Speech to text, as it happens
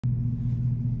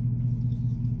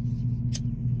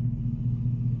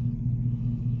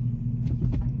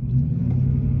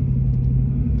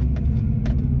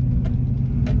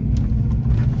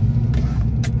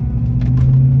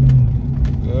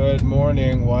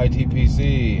morning,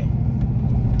 YTPC.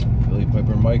 Philly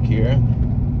Piper Mike here.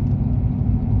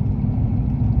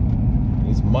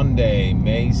 It's Monday,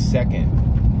 May 2nd.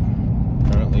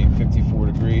 Currently 54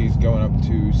 degrees, going up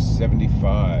to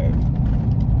 75.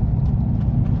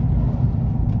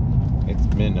 It's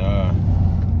been, it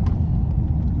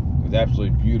was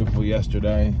absolutely beautiful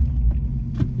yesterday.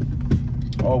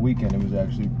 All weekend it was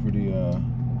actually pretty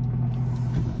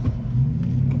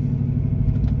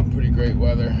great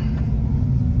weather.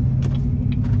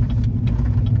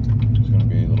 It's going to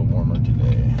be a little warmer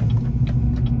today.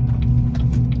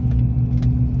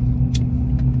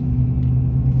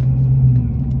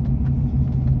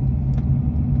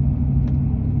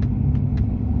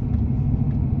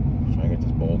 Try to get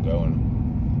this bowl going.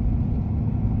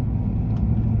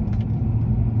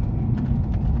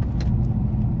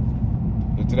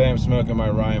 So today I'm smoking my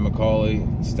Ryan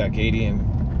McCauley Stacadian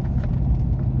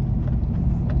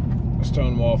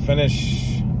Stonewall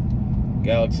finish,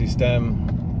 Galaxy stem,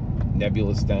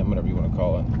 Nebula stem, whatever you want to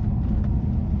call it.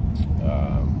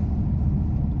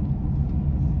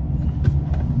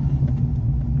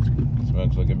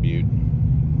 Smokes like a beaut.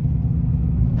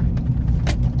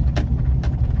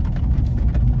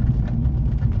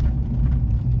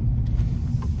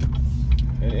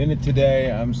 And in it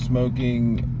today, I'm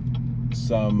smoking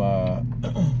some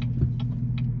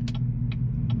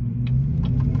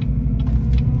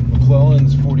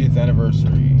McClelland's 40th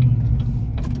anniversary.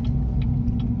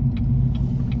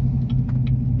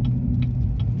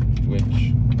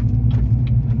 Which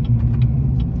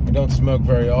I don't smoke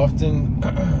very often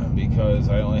because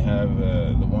I only have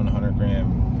the 100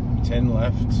 gram tin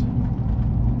left.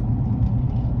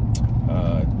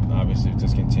 Obviously, it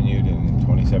discontinued in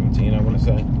 2017, I want to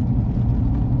say.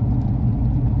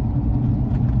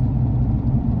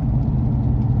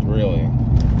 Really.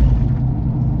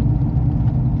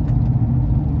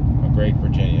 Great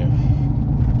Virginia.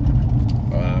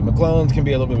 McClelland's can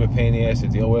be a little bit of a pain in the ass to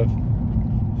deal with,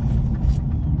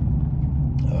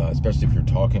 especially if you're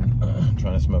talking,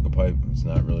 trying to smoke a pipe. It's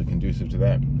not really conducive to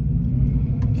that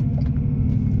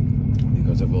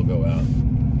because it will go out.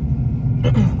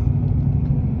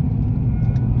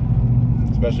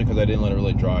 Especially because I didn't let it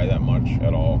really dry that much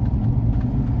at all.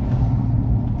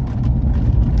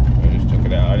 I just took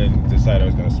it out. I didn't decide I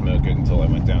was going to smoke it until I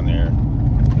went down there.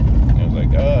 I was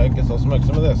like, I guess I'll smoke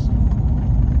some of this.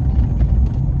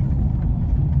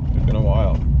 It's been a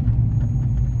while.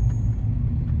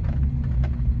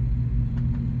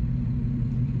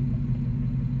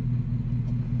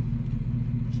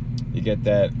 You get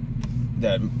that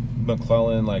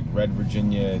McClelland, like red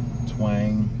Virginia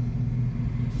twang,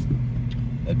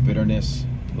 that bitterness,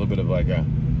 a little bit of like a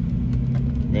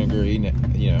vinegary,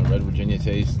 red Virginia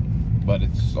taste, but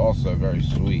it's also very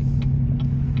sweet.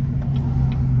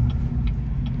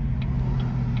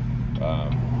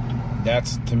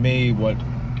 That's, to me, what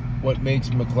makes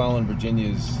McClelland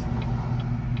Virginia's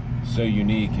so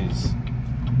unique is,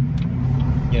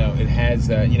 it has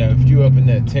that, if you open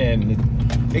that tin,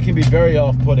 it can be very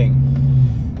off-putting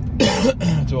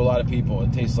to a lot of people.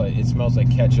 It smells like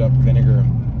ketchup, vinegar,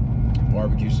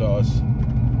 barbecue sauce,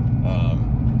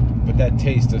 but that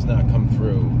taste does not come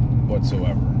through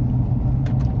whatsoever.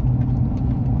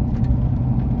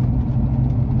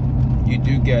 You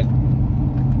do get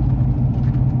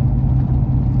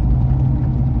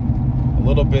a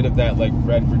little bit of that, like,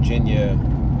 red Virginia,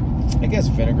 I guess,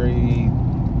 vinegary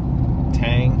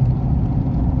tang,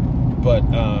 but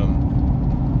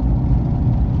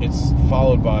it's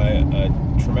followed by a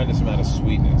tremendous amount of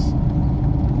sweetness.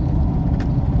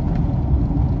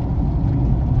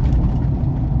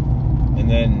 And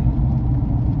then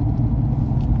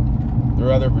there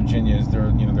are other Virginias.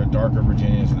 They're darker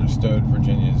Virginias, and they're stowed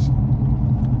Virginias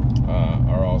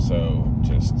are also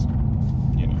just,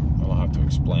 I don't have to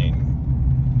explain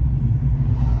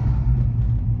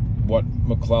what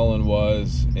McClelland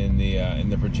was in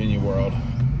the Virginia world.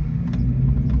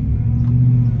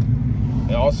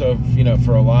 And also,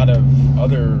 for a lot of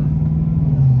other,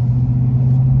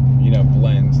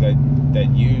 blends that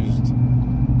used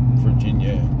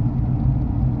Virginia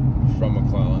from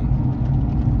McClelland.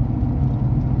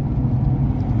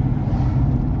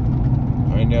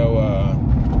 I know, I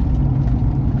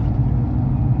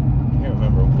can't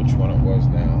remember which one it was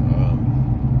now.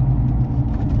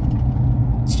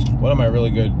 One of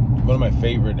my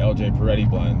favorite LJ Peretti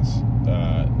blends.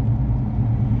 I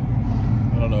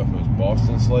don't know if it was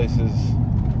Boston Slices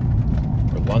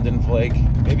or London Flake.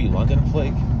 Maybe London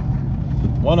Flake.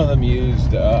 One of them used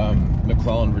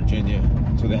McClelland, Virginia,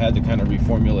 so they had to kind of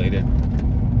reformulate it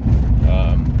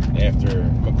after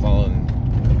McClelland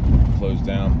closed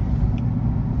down.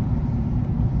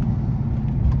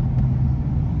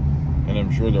 and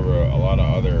I'm sure there were a lot of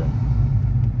other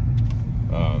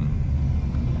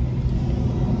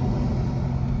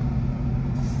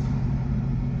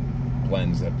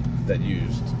blends that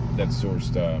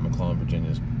sourced McClelland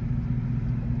Virginias.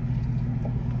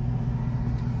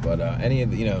 But any of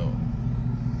the,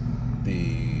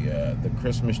 the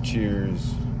Christmas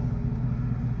cheers,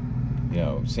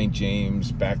 St.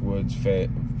 James, Backwoods,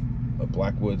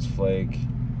 Blackwoods Flake.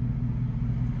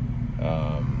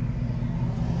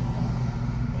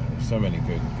 There's so many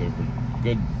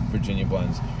good Virginia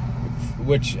blends,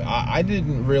 which I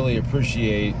didn't really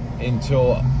appreciate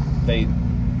until they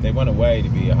went away, to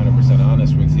be 100%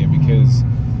 honest with you, because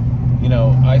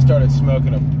I started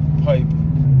smoking a pipe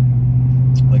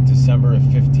like December of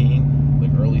 15,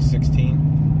 like early 16,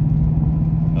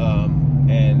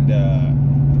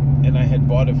 and I had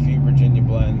bought a few Virginia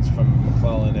blends from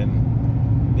McClelland, and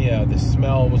the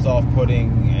smell was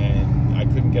off-putting, and I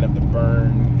couldn't get them to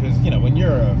burn, because when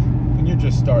you're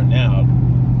just starting out,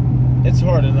 it's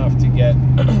hard enough to get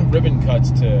ribbon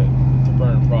cuts to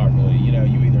burn properly. You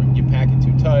either you pack it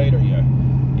too tight or you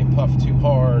puff too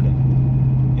hard, and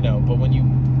but when you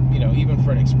even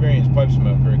for an experienced pipe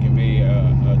smoker, it can be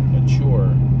a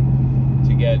chore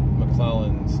to get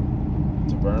McClelland's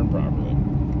to burn properly.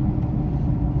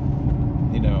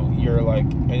 You're like,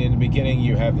 and in the beginning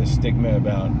you have this stigma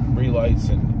about relights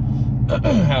and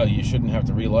how you shouldn't have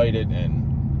to relight it,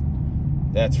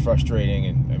 and that's frustrating.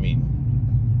 And I mean,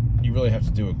 you really have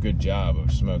to do a good job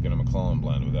of smoking a McClelland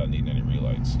blend without needing any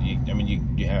relights. You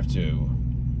have to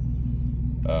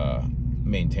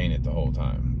maintain it the whole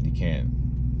time. You can't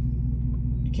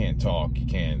talk, you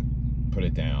can't put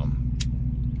it down,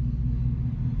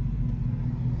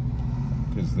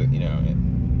 because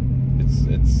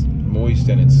it's moist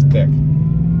and it's thick.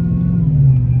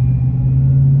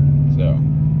 So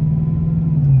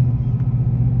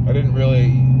I didn't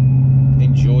really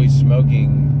enjoy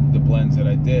smoking the blends that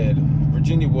I did.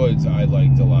 Virginia Woods I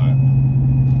liked a lot.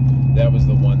 That was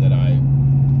the one that I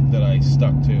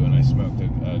stuck to and I smoked a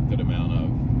good amount of.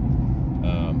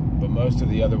 But most of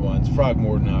the other ones,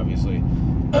 Frogmorton obviously,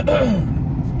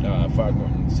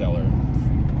 Frogmorton Cellar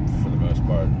for the most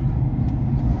part.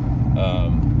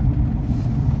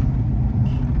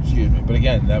 Excuse me, but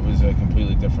again, that was a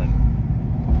completely different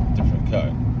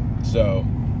cut. So,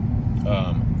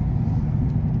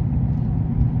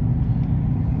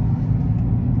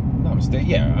 not mistake.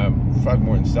 Yeah,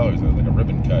 Frogmorton Cellar is like a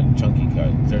ribbon cut, chunky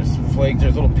cut. There's flake.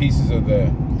 There's little pieces of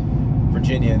the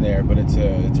Virginia in there, but it's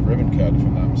a ribbon cut, if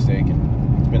I'm not mistaken.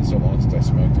 It's been so long since I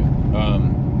smoked it.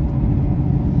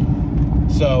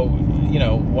 So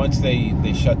once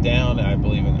they shut down, I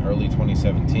believe in early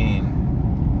 2017.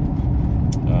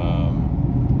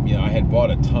 I had bought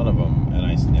a ton of them, and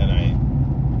I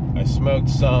smoked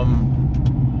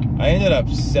some. I ended up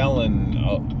selling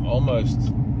almost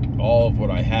all of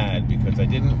what I had, because I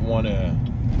didn't want to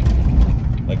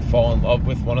fall in love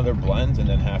with one of their blends and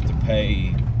then have to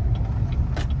pay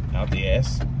out the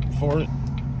ass for it.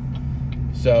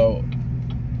 So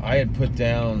I had put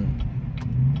down,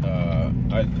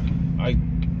 I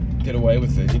did away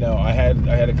with it. I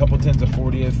had a couple tins of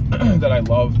 40th that I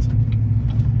loved,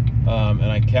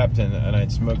 and I kept, and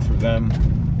I'd smoked through them,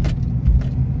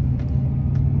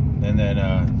 and then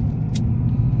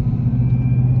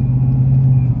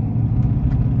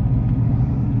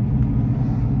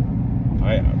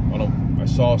I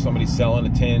saw somebody selling a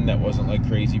tin that wasn't like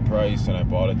crazy price, and I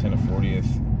bought a tin of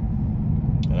 40th,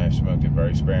 and I smoked it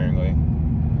very sparingly.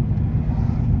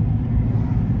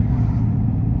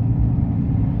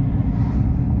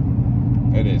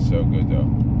 It is so good, though.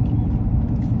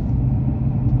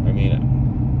 I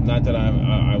mean, not that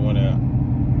I want to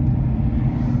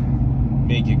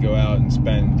make you go out and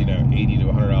spend $80 to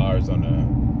 $100 on a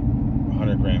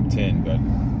 100-gram tin, but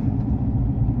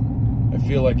I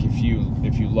feel like if you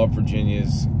love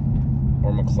Virginias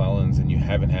or McClelland's and you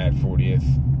haven't had 40th,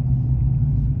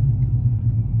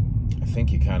 I think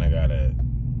you kind of gotta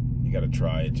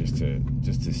try it just to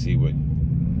see what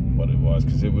it was,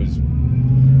 because it was,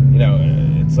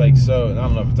 it's like, so I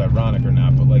don't know if it's ironic or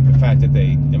not, but like the fact that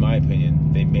they, in my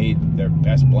opinion, they made their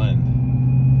best blend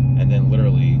and then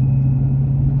literally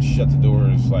shut the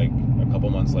doors like a couple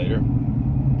months later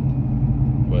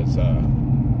was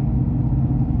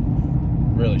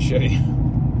really shitty.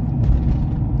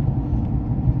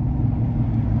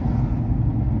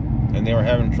 And they were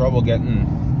having trouble getting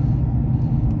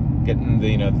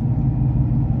the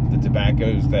the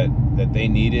tobaccos that they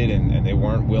needed, and they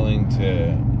weren't willing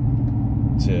to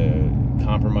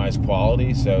compromise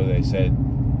quality, so they said,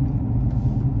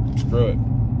 screw it,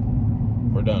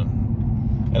 we're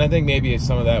done. And I think maybe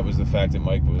some of that was the fact that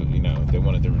Mike was, you know, they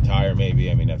wanted to retire maybe.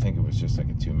 I mean, I think it was just like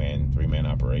a 2-man, 3-man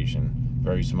operation.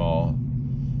 Very small,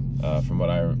 from what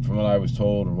I was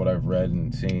told or what I've read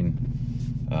and seen.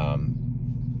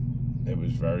 It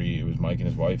was Mike and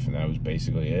his wife, and that was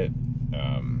basically it.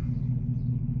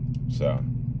 So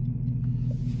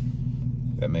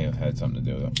that may have had something to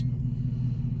do with it.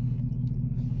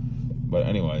 But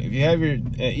anyway, if you have your,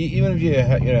 even if you you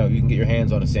can get your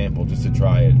hands on a sample just to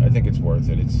try it, I think it's worth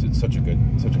it. It's such a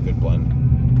good blend.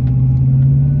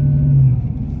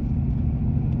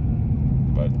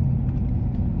 But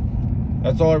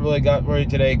that's all I really got for you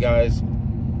today, guys.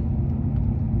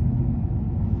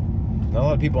 Not a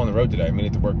lot of people on the road today. I made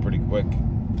it to work pretty quick.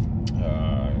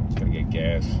 Gonna get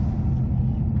gas.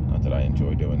 Not that I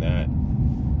enjoy doing that,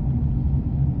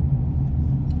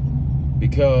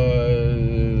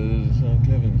 because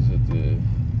Kevin's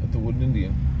at the Wooden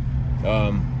Indian.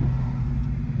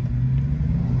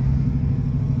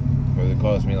 But it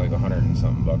cost me like $100 and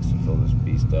something bucks to fill this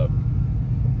beast up.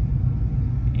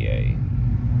 Yay.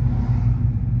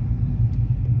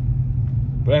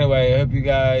 But anyway, I hope you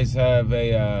guys have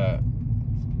a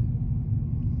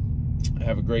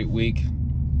great week.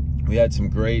 We had some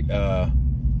great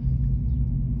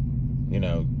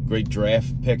great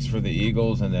draft picks for the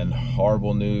Eagles, and then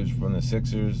horrible news from the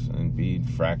Sixers. And Embiid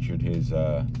fractured his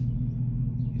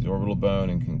orbital bone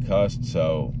and concussed,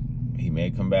 so he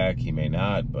may come back, he may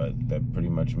not, but that pretty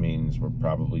much means we're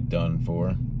probably done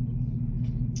for.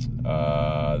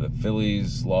 The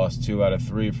Phillies lost 2 out of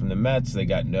 3 from the Mets. They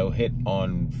got no hit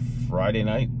on Friday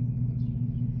night.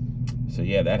 So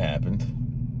yeah, that happened.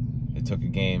 They took a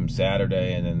game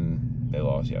Saturday, and then they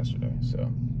lost yesterday.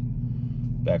 So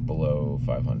back below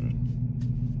 500.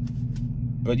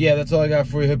 But yeah, that's all I got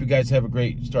for you. Hope you guys have a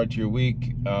great start to your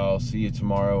week. I'll see you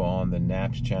tomorrow on the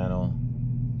Naps channel.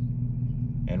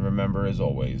 And remember, as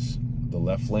always, the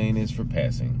left lane is for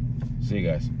passing. See you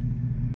guys.